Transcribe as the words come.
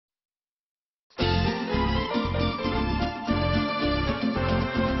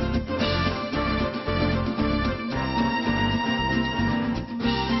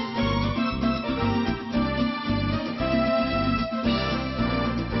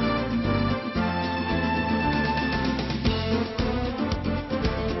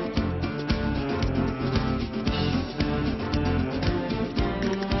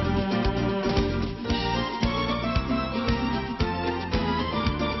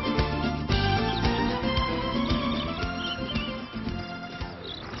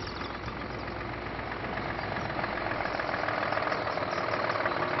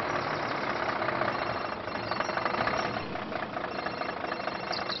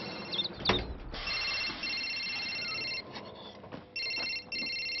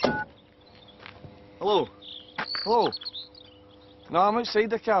Hello? Hello? No, I'm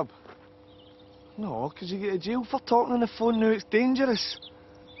outside the cab. No, 'cause you get to jail for talking on the phone now. It's dangerous.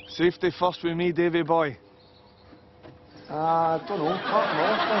 Safety first with me, Davy boy. I don't know. Cut him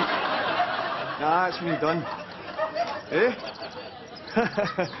off then. Nah, it's me done. Eh?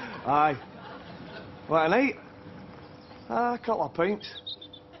 Aye. What, a night? A couple of pints.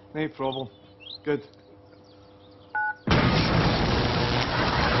 No problem. Good.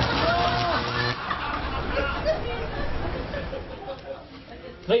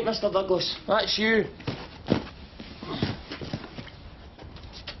 Right, Mr. Douglas, that's you.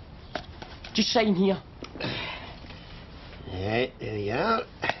 Just sign here. Right, there you are.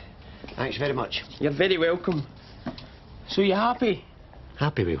 Thanks very much. You're very welcome. So you happy?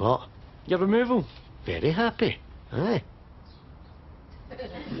 Happy with what? Your removal? Very happy. Aye.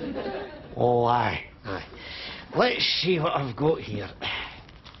 Oh, aye, aye. Let's see what I've got here.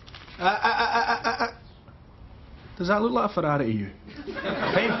 Does that look like a Ferrari to you?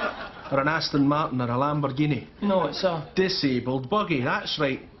 Hey? Or an Aston Martin or a Lamborghini? No, it's a... Disabled buggy, that's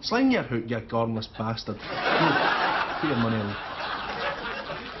right. Sling your hook, you cornless bastard. Put your money on.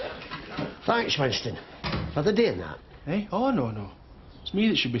 Thanks, Winston, for the day and that. Eh? Oh, no. It's me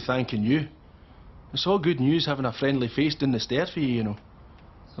that should be thanking you. It's all good news having a friendly face down the stair for you, you know.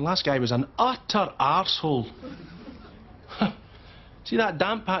 The last guy was an utter arsehole. See that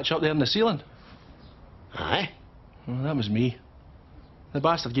damp patch up there in the ceiling? Aye. Well, that was me. The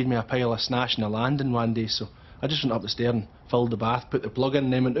bastard gave me a pile of snash in the landing one day, so I just went up the stair and filled the bath, put the plug in,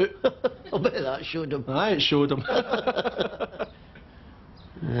 and then went out. I'll bet that showed him. Aye, it showed him.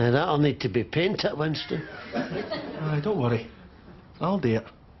 That'll need to be painted, Winston. Aye, don't worry. I'll do it.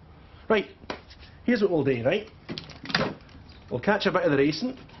 Right, here's what we'll do, right? We'll catch a bit of the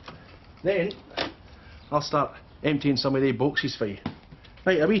racing. Then, I'll start emptying some of the boxes for you.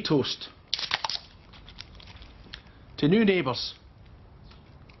 Right, a wee toast. To new neighbours.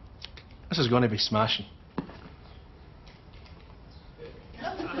 This is going to be smashing.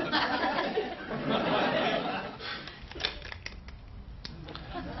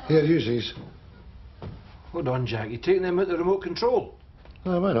 Here, use these. Hold on, Jack. You're taking them out the remote control.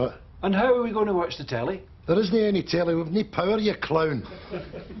 Oh, why not? And how are we going to watch the telly? There isn't any telly. We've no power, you clown.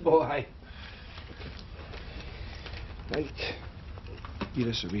 Oh, aye. Right. Here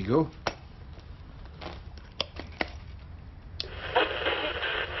is we go.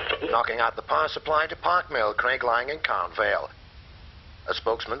 Knocking out the power supply to Parkmill, Craiglang and Carnvale. A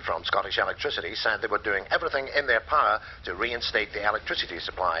spokesman from Scottish Electricity said they were doing everything in their power to reinstate the electricity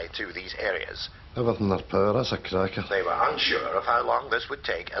supply to these areas. Everything there's power, that's a cracker. They were unsure of how long this would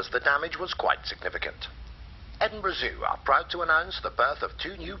take as the damage was quite significant. Edinburgh Zoo are proud to announce the birth of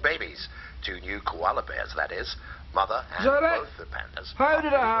 2 new babies. 2 new koala bears, that is. Mother and both the pandas. How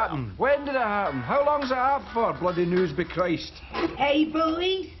did it happen? When did it happen? How long's it happen for? Bloody news be Christ. Hey,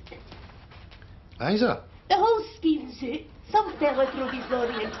 boys. Aye, sir. The whole scheme's out. Some fella drove his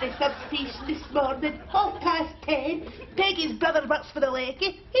lorry into the substation this morning, 10:30. Peggy's brother works for the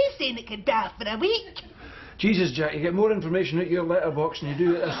Lecky. He's saying it could be off for a week. Jesus, Jack, you get more information out your letterbox than you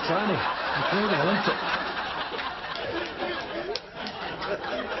do at this tranny. Incredible, isn't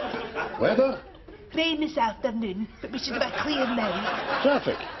it? Weather? Rain this afternoon, but we should have a clear night.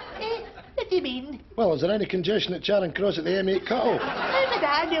 Traffic? What do you mean? Well, is there any congestion at Charing Cross at the M8 cut-off? How did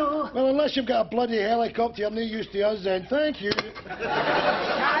I know? Well, unless you've got a bloody helicopter, you're no use to us then. Thank you.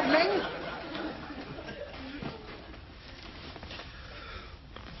 Darling.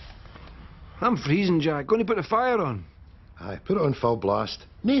 I'm freezing, Jack. Going to put the fire on. Aye, put it on full blast.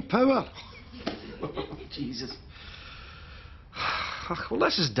 No power. Jesus. Well,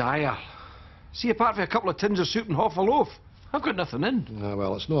 this is dire. See, apart from a couple of tins of soup and half a loaf, I've got nothing in. Ah,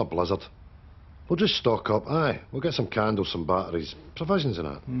 well, it's not a blizzard. We'll just stock up, aye. We'll get some candles, some batteries, provisions and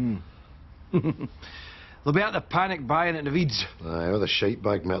that. They'll be out the panic buying at the Veeds. Aye, all the shite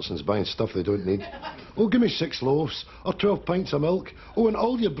bag merchants buying stuff they don't need. Oh, give me 6 loaves, or 12 pints of milk. Oh, and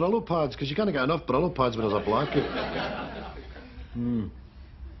all your Brillo pads, because you can't get enough Brillo pads when there's a blackout.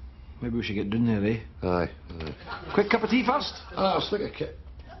 Maybe we should get down there, eh? Aye. Quick cup of tea first? Ah, I'll stick a kit.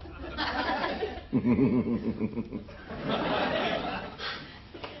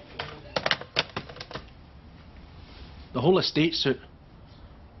 The whole estate's out.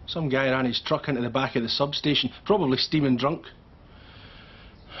 Some guy ran his truck into the back of the substation, probably steaming drunk.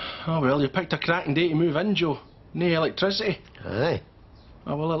 Oh well, you picked a cracking day to move in, Joe. No electricity. Aye.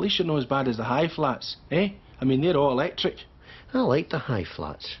 Oh well, at least you're not as bad as the high flats, eh? I mean, they're all electric. I like the high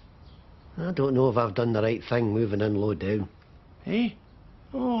flats. I don't know if I've done the right thing moving in low down. Eh?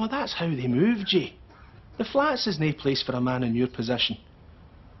 Oh, that's how they move, Jay. The flats is no place for a man in your position.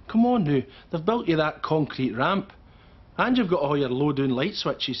 Come on now, they've built you that concrete ramp. And you've got all your low-down light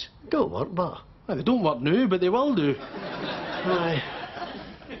switches. Don't work, but. Well, they don't work now, but they will do. Aye.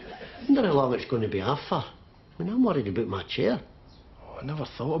 Wonder how long it's going to be off for. I mean, I'm worried about my chair. Oh, I never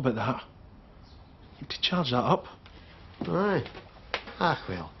thought about that. You have to charge that up. Aye. Ah,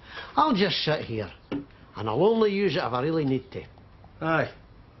 well. I'll just sit here. And I'll only use it if I really need to. Aye.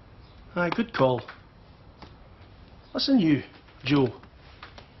 Aye, good call. Listen, you, Joe.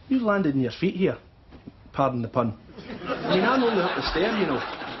 You've landed on your feet here. Pardon the pun. I mean, I'm only up the stair, you know.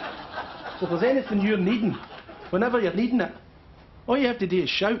 So if there's anything you're needing, whenever you're needing it, all you have to do is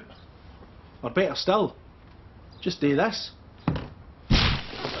shout. Or better still, just do this.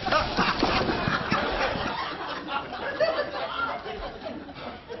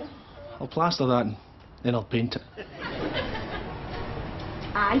 I'll plaster that and then I'll paint it.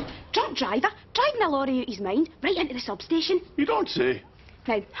 Aye, drunk driver, driving a lorry out his mind, right into the substation. You don't say.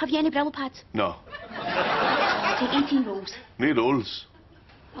 Now, have you any Brillo pads? No. I'll take 18 rolls. Need rolls.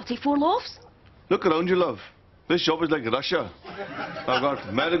 I'll take 4 loaves. Look around you, love. This shop is like Russia. I've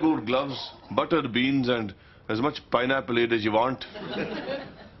got marigold gloves, buttered beans, and as much pineapple aid as you want.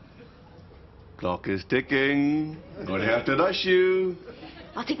 Clock is ticking. Gonna have to rush you.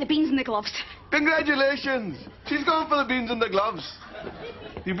 I'll take the beans and the gloves. Congratulations! She's gone for the beans and the gloves.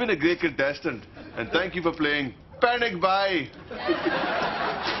 You've been a great contestant, and thank you for playing Panic Buy.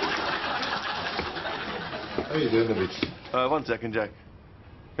 How you doing, David? 1 second, Jack.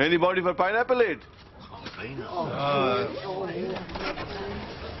 Anybody for pineapple aid?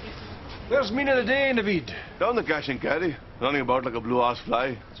 Where's Mina the day, Navid? Down the cash and carry, running about like a blue-ass fly.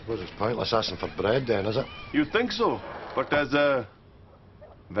 I suppose it's pointless asking for bread then, is it? You think so, but as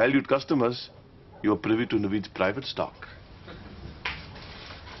valued customers, you are privy to Navid's private stock.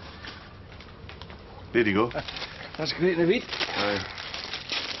 There you go. That's great, Navid. Aye.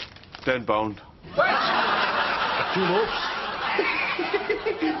 £10. 2 loaves.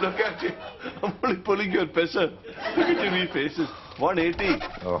 Look at you. I'm only pulling your pisser. Look at your wee faces. 180.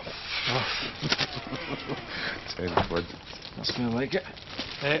 Oh. 10 quid. That's gonna like it.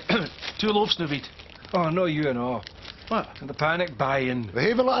 2 loaves, Navid. Oh, no, you and all. What? And the panic buying.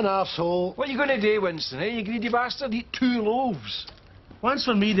 Behaving like an arsehole. What are you going to do, Winston, eh? You greedy bastard? Eat 2 loaves. One's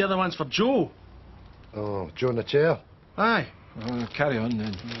for me, the other one's for Joe. Oh, Joe in the chair. Aye. Oh, carry on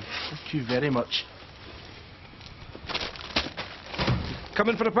then. Thank you very much.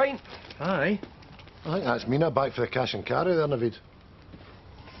 Coming for a pint? Aye. I think that's Mina back for the cash and carry there, Navid.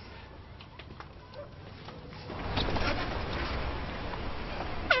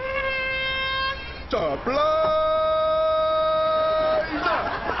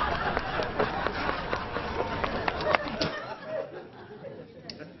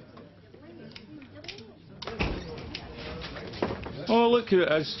 Oh, look who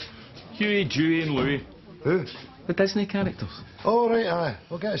it is. Huey, Dewey and Louie. Who? The Disney characters. Oh, right, aye.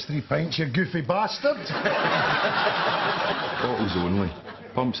 We'll get us 3 pints, you goofy bastard. Bottles only.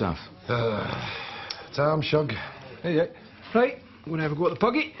 Pumps off. Tam, Shug. Hey, yeah. Right, we're going to have a go at the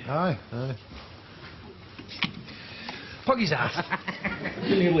Puggy. Aye, aye. Puggy's off.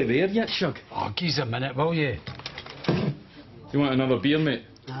 You're nearly there yet, Shug. Oh, geez a minute, will you? You want another beer, mate?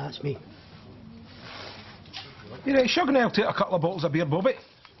 Ah, that's me. You right, Shug and I'll take a couple of bottles of beer, Bobby.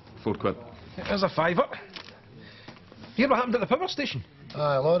 4 quid. There's a £5. Hear what happened at the power station?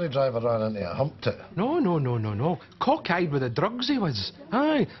 Aye, lorry driver ran into it, humped it. No. Cock-eyed with the drugs he was.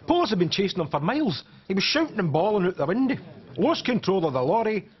 Aye, police had been chasing him for miles. He was shouting and bawling out the window. Lost control of the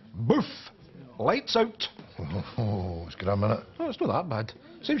lorry. Boof. Lights out. Oh, it's grim, innit? Oh, it's not that bad.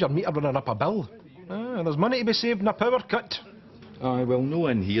 Saves your meter running up a bill. There's money to be saved in a power cut. Aye, well, no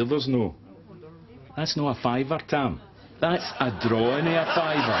in here, there's no. That's not a £5, Tam. That's a drawing of a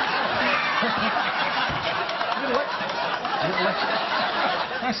 £5.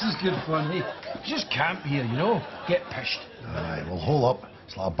 This is good fun, eh? Just camp here, you know. Get pished. Aye, well, hold up.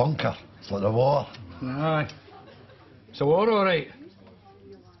 It's like a bunker. It's like the war. Aye. It's a war, all right.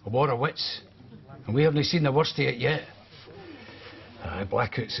 A war of wits. And we haven't seen the worst of it yet. Aye,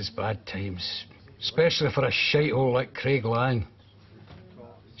 blackouts is bad times. Especially for a shithole like Craig Lang.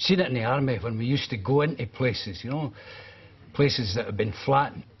 Seen it in the army when we used to go into places, you know. Places that have been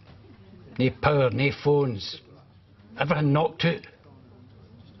flattened. No power, no phones. Everything knocked out.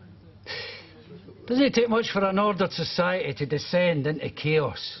 Doesn't take much for an ordered society to descend into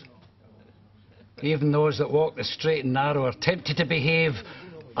chaos. Even those that walk the straight and narrow are tempted to behave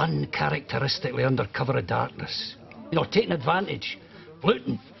uncharacteristically under cover of darkness. You know, taking advantage,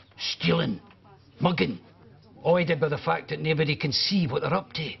 looting, stealing, mugging, all aided by the fact that nobody can see what they're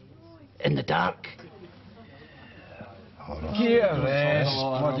up to in the dark.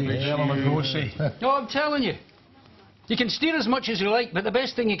 No, I'm telling you. You can steer as much as you like, but the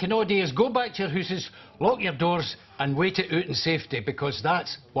best thing you can all do is go back to your houses, lock your doors, and wait it out in safety, because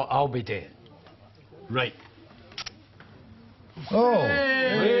that's what I'll be doing. Right. Oh.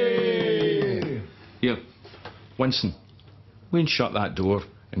 Here, Winston, we can shut that door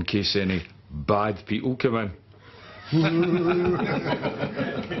in case any bad people come in.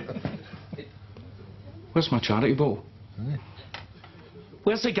 Where's my charity bottle?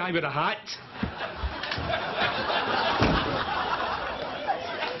 Where's the guy with a hat?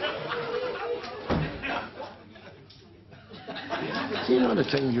 You know the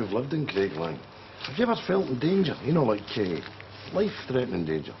time you've lived in Craiglang, have you ever felt in danger? You know, like life-threatening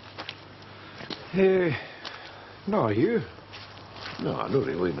danger? No, you. No, not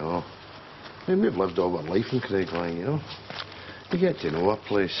really, no. I mean, we've lived all our life in Craiglang, you know. You get to know a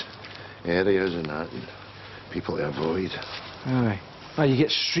place, areas and that, and people to avoid. Aye. Aye, you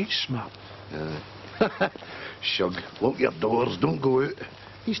get street smart. Aye. Shug, lock your doors, don't go out.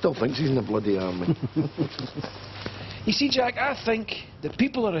 He still thinks he's in the bloody army. You see, Jack, I think that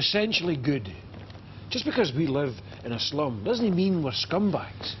people are essentially good. Just because we live in a slum doesn't mean we're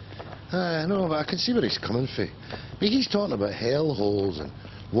scumbags. I know, but I can see where he's coming from. But he's talking about hellholes and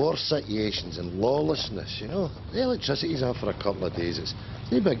war situations and lawlessness, you know. The electricity's off for a couple of days. It's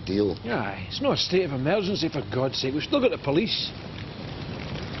no big deal. Aye, it's not a state of emergency, for God's sake. We've still got the police.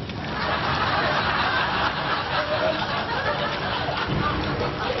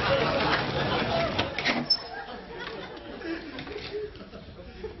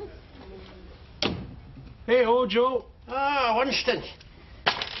 Hey ho, Joe. Ah, Winston.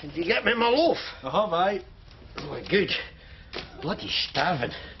 Did you get me my loaf? I have, aye. Oh, good. Bloody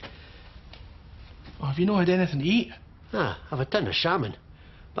starving. Oh, have you not had anything to eat? Ah, I've a tin of salmon,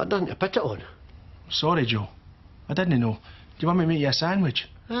 but nothing to put it on. Sorry, Joe. I didn't know. Do you want me to make you a sandwich?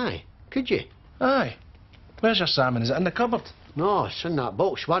 Aye, could you? Aye. Where's your salmon? Is it in the cupboard? No, it's in that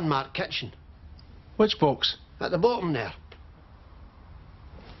box, one marked kitchen. Which box? At the bottom there.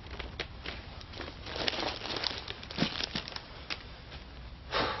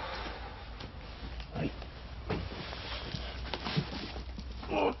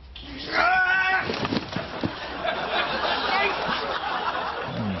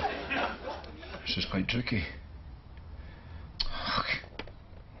 This is quite tricky.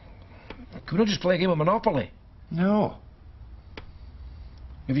 Can we not just play a game of Monopoly? No.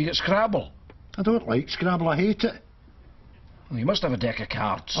 Have you got Scrabble? I don't like Scrabble, I hate it. Well, you must have a deck of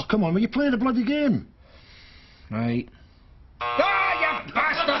cards. Oh, come on, will you play the bloody game? Right. Ah, you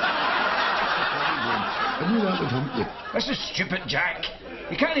bastard! I knew that would hump you. This is stupid, Jack.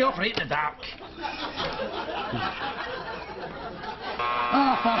 You can't operate in the dark.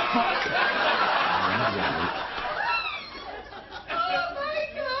 Oh, for fuck's sake. Oh, my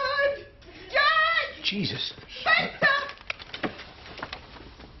God! Jack! Jesus. Victor!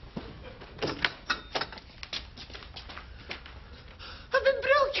 I've been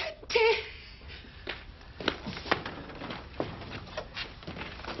brilliant.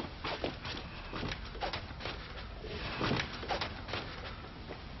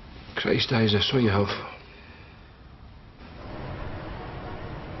 Christ, eyes, I saw you have.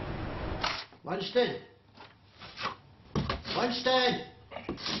 Winston! Winston!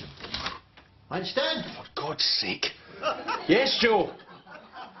 Winston! For God's sake. Yes, Joe.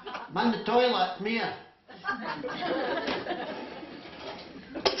 I'm in the toilet, come here.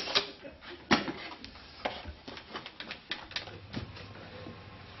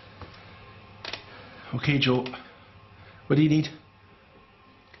 Okay, Joe. What do you need?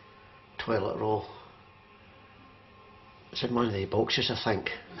 Toilet roll. It's in one of the boxes, I think.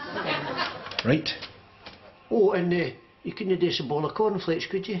 Right. Oh, and you couldn't do a bowl of cornflakes,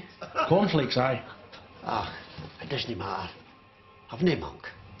 could you? Cornflakes, aye. Ah, it doesn't matter. I've no milk.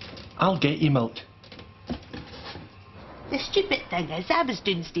 I'll get you milk. The stupid thing is, I was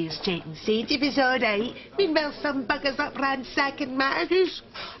downstairs checking Sadie was all right. Meanwhile, some buggers up ransacking my house.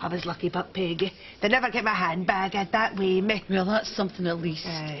 I was lucky but Peggy. They never get my handbag out that way, me. Well, that's something at least.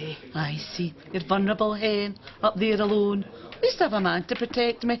 Aye. I see. You're vulnerable, hen, up there alone. At least I have a man to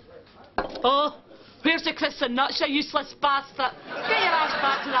protect me. Oh, where's the Chris and Nuts, you useless bastard? Get your ass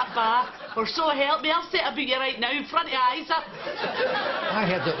back to that bar, or so help me, I'll set about you right now in front of your eyes up. I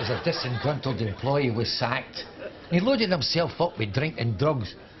heard it was a disgruntled employee was sacked. He loaded himself up with drink and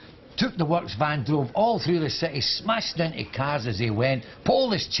drugs, took the works van, drove all through the city, smashed into cars as he went,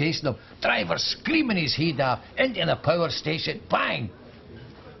 police chasing him, driver screaming his head off, into the power station, bang!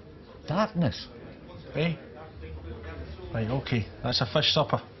 Darkness. Hey? Right, okay. That's a fish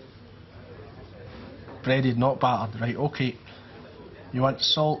supper. Breaded, not battered. Right, okay. You want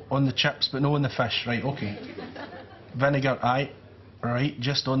salt on the chips, but no on the fish. Right, okay. Vinegar, aye. Right,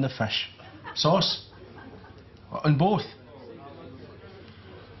 just on the fish. Sauce? On both.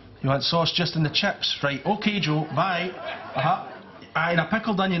 You want sauce just in the chips? Right, okay, Joe, bye. Aye, and a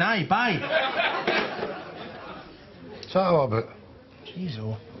pickled onion, aye, bye. What's that all about? Jeez,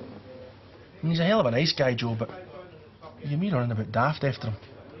 oh. He's a hell of a nice guy, Joe, but you mean running about daft after him.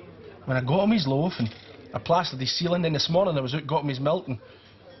 When I got him his loaf and I plastered his ceiling, then this morning I was out, got him his milk and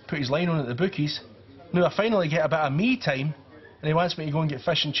put his line on at the bookies. Now I finally get a bit of me time and he wants me to go and get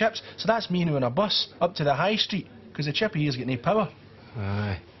fish and chips, so that's me now on a bus up to the high street, because the chippy here's got no power.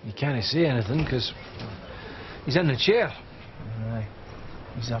 Aye, you can't say anything, because he's in the chair. Aye,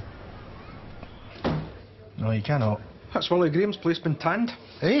 he's a... No, you cannot. That's Willie Graham's place been tanned.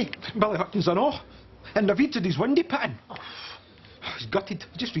 Hey? Billy Hutton's and all. And they've eaten his windy pitting. He's gutted.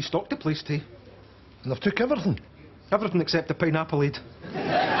 He just restocked the place too. And they've took everything? Everything except the pineapple aid.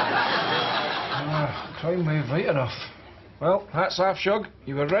 Crime wave right enough. Well, hats off, Shug.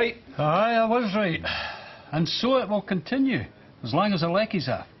 You were right. Aye, I was right. And so it will continue, as long as the Leckie's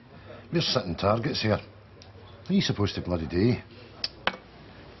are. We're setting targets here. What are you supposed to bloody do?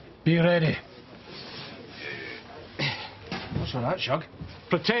 Be ready. What's with that, Shug?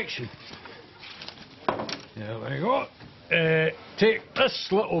 Protection. There we go. Take this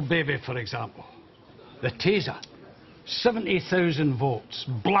little baby, for example. The taser. 70,000 volts.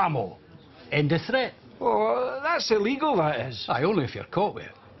 Blammo. End of threat. Oh, that's illegal, that is. Aye, only if you're caught with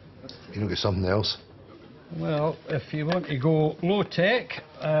it. You don't get something else? Well, if you want to go low tech,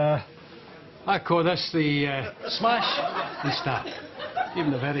 I call this the smash and start.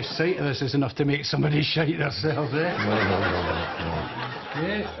 Even the very sight of this is enough to make somebody shite themselves, eh?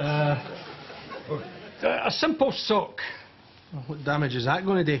 No. Okay, a simple sock. Well, what damage is that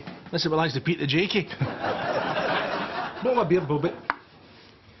going to do? Unless it belongs to Pete the Jakey. Not my beer, Bobby.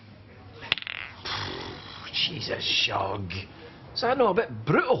 Jesus, Shug. Is that not a bit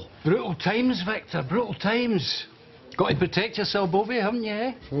brutal? Brutal times, Victor, brutal times. Got to protect yourself, Bobby, haven't you,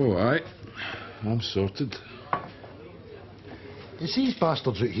 eh? Oh, aye. I'm sorted. It's these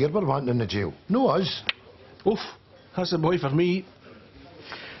bastards out here we're wanting in the jail, no us. Oof, that's the boy for me.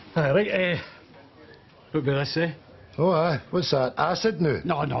 Aye, right, what about this, eh? Oh, aye. What's that? Acid now?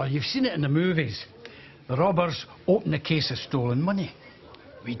 No, you've seen it in the movies. The robbers open a case of stolen money.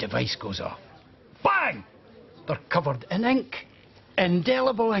 Wee device goes off. Bang! They're covered in ink.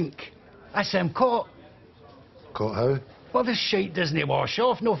 Indelible ink. That's them caught. Caught how? Well, this shite doesn't wash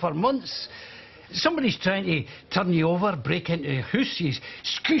off, no, for months. Somebody's trying to turn you over, break into your house, you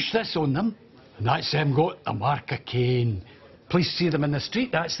scoosh this on them, and that's them got the mark of Cain. Police see them in the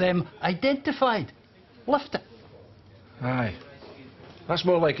street, that's them identified. Lift it. Aye. That's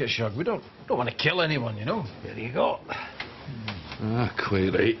more like it, Shug. We don't want to kill anyone, you know. There you go. Ah,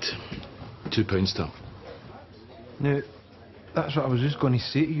 quite right. £2 still. Now, that's what I was just going to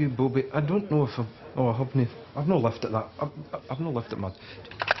say to you, Bobby. I don't know if I've... Oh, I've no lifted that. I've no lifted mud.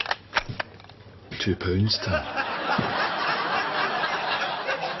 £2 still.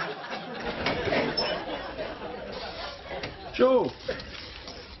 Joe!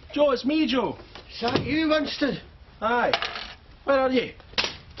 Joe, it's me, Joe. Is that you, Winston? Aye. Where are you?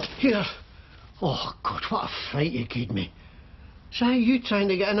 Here. Oh, God, what a fright you gave me. Is that you trying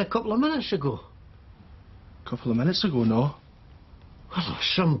to get in a couple of minutes ago? A couple of minutes ago, no. Well,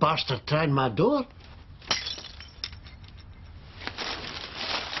 some bastard trying my door.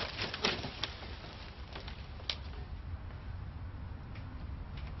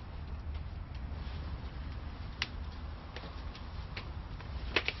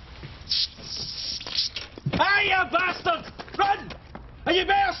 Hey, you bastard! Run! And you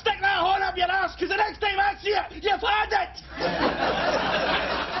better stick that horn up your arse, because the next time I see it, you've had it!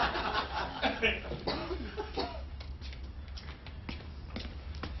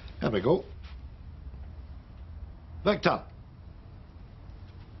 There we go. Victor!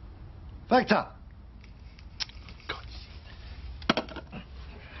 Victor!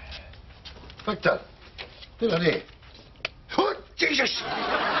 Victor! Where are they? Oh, Jesus!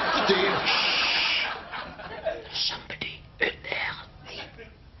 Steve! Somebody out there.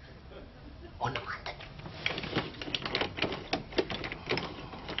 On the landing.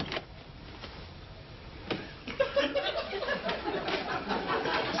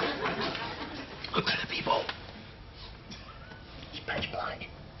 Look at the people. It's pitch black.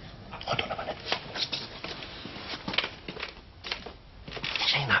 Hold on a minute.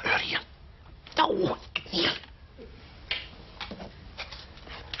 This ain't that area. No, here.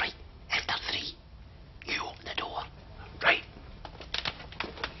 Right, after 3, you open the door. Right.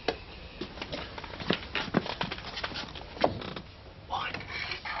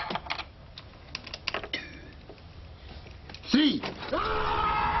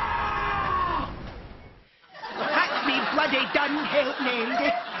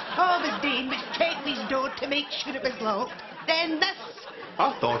 make sure it was locked. Then this.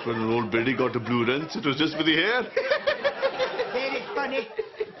 I thought when an old biddy got a blue rinse, it was just for the hair. Very funny.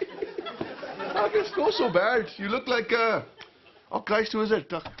 It's not so bad. You look like, oh Christ, who is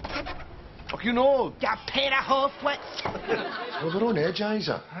it? You know. You pair of half-wits. Well, we're on edge,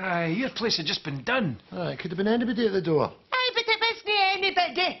 Isa. Aye, your place had just been done. Aye, could have been anybody at the door. Aye, but it wasn't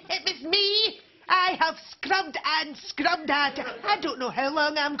anybody. It was me. I have scrubbed and scrubbed at it. I don't know how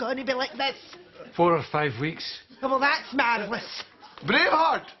long I'm going to be like this. 4 or 5 weeks. Oh, well, that's marvellous.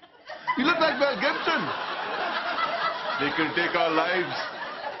 Braveheart! You look like Mel Gibson. They can take our lives,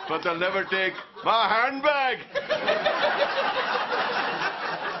 but they'll never take my handbag.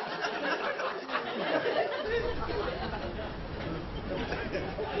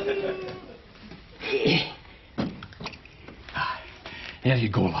 There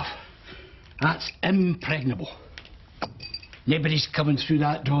you go, love. That's impregnable. Nobody's coming through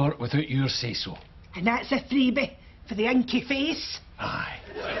that door without your say-so. And that's a freebie for the inky face. Aye.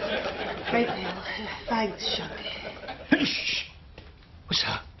 Right, well, thanks, Chuck. Shh! What's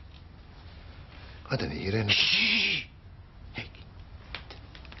that? I didn't hear anything. Shh! Hey.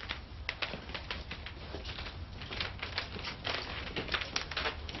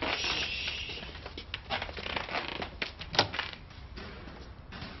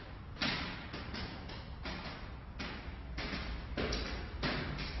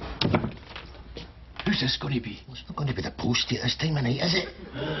 Who's this going to be? Well, it's not going to be the postie at this time of night, is it?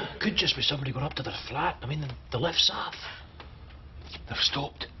 Could just be somebody going up to their flat. I mean, the lift's off. They've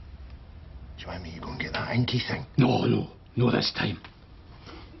stopped. Do you want me to go and get that inky thing? No this time.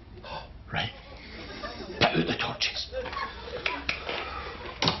 Right. Put out the torches.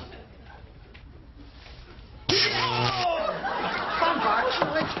 Stand back,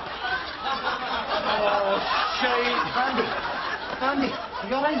 Charlie. Oh, shite. Andy,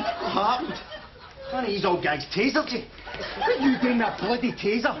 you alright? What happened? One of these old guys tasered you. What are you doing with a bloody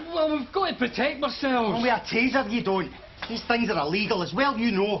taser? Well, we've got to protect ourselves. Well, with a taser you don't. These things are illegal as well,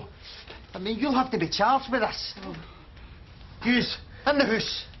 you know. I mean, you'll have to be charged with this. Yous, in the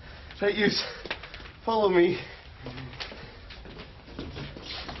house. Right, yous. Follow me.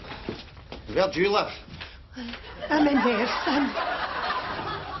 Where do you live? I'm in there, son.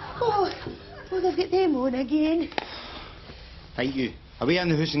 Oh, they've got them on again. Right, you. Away in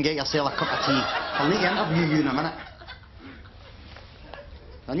the house and get yourself a cup of tea. I'll need to interview you in a minute.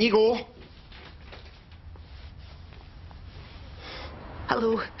 In you go.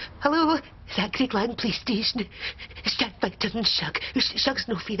 Hello, is that Craiglang Police Station? It's Jack Victor and Shug. Shug's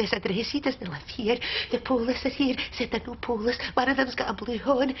no for this address, he doesn't live here. The police are here, said they're no police. One of them's got a blue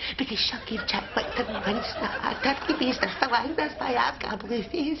horn, because Shug gave Jack Victor once a turkey face. That's the line, that's why I've got a blue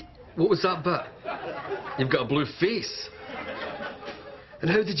face. What was that bit? You've got a blue face. And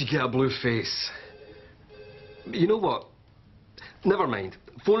how did you get a blue face? You know what? Never mind.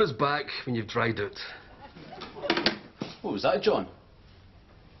 Phone us back when you've dried out. What was that, John?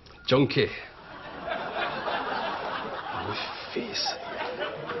 Junkie. Blue face.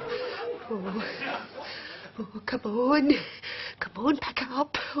 Oh, come on. Come on, pick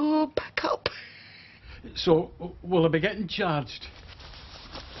up. Oh, pick up. So, will I be getting charged?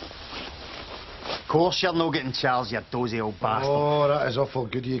 Of course you're not getting charged, you dozy old bastard. Oh, that is awful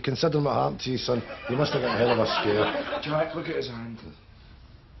good of you. Considering what happened to you, son, you must have got a hell of a scare. Jack, look at his hand.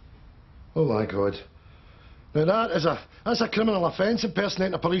 Oh, my God. Now, that's a criminal offence,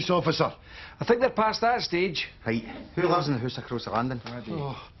 impersonating a police officer. I think they're past that stage. Right, who lives in the house across the landing?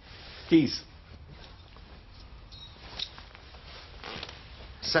 Oh. Keys.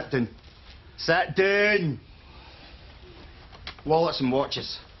 Sit down. Sit down! Wallets and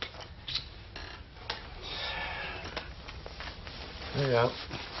watches. There you are.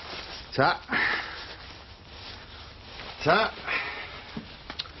 Tap. Tap.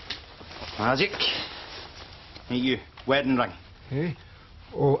 Magic. Hey, you. Wedding ring. Eh?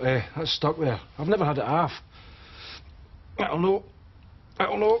 Oh, that's stuck there. I've never had it off. That'll know.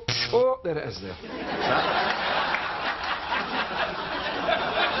 Oh, there it is there.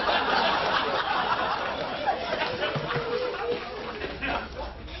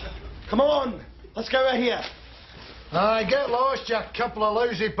 Come on, let's get out of here. Aye, get lost, you couple of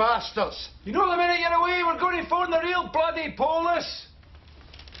lousy bastards. You know the minute you're away, we're going to phone the real bloody police.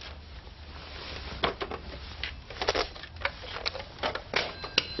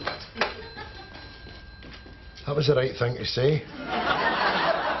 That was the right thing to say.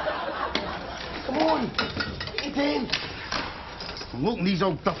 Come on. Get in. I'm looking these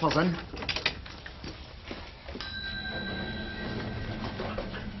old duffers in.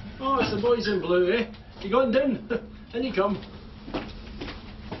 Oh, it's the boys in blue, eh? You gone down? In you come.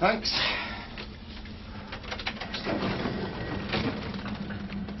 Thanks.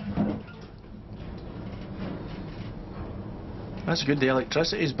 That's good, the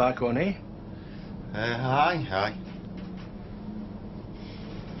electricity's back on, eh? Aye.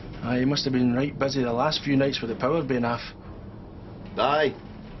 Aye, you must have been right busy the last few nights with the power being off. Aye.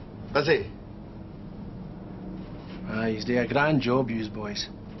 Busy. Aye, he's doing a grand job, yous boys.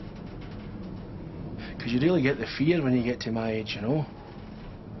 'Cause you really get the fear when you get to my age, you know.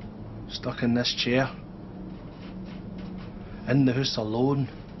 Stuck in this chair. In the house alone.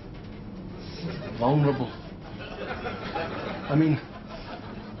 Vulnerable. I mean,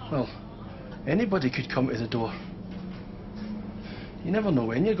 well, anybody could come to the door. You never know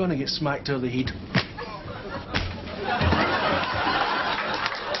when you're going to get smacked over the head.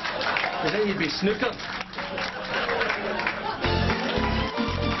 But then you'd be snookered.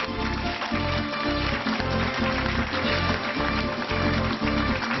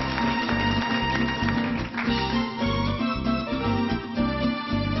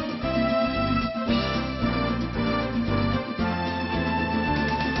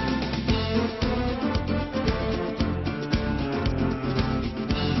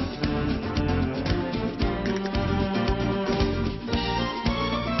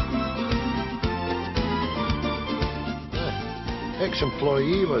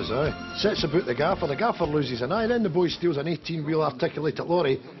 Ex-employee was, aye. Sets about the gaffer loses an eye, then the boy steals an 18-wheel articulated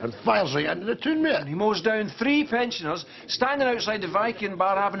lorry and fires right into the tune mate. He mows down 3 pensioners standing outside the Viking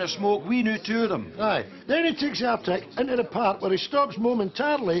bar having a smoke. We knew 2 of them. Aye. Then he takes Arctic into the park where he stops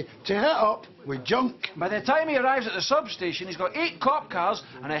momentarily to hit up with junk. By the time he arrives at the substation, he's got 8 cop cars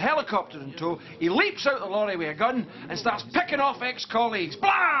and a helicopter in tow. He leaps out the lorry with a gun and starts picking off ex-colleagues.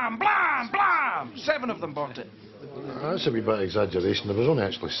 Blam, blam, blam! 7 of them bought it. That's a wee bit of exaggeration. There was only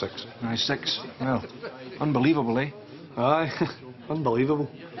actually 6. Aye, 6. Well, unbelievable, eh? Aye, unbelievable.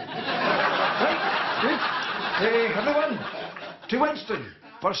 Hey, everyone, to Winston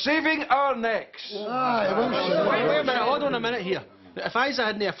for saving our necks. Aye, Wait a minute, hold on a minute here. If Isa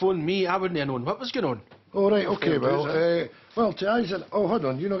hadn't phoned me, I wouldn't have known what was going on. Oh, right, OK, well, to Isa... Oh, hold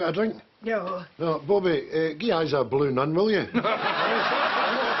on, you not got a drink? No. No, Bobby, give Isa a blue nun, will you?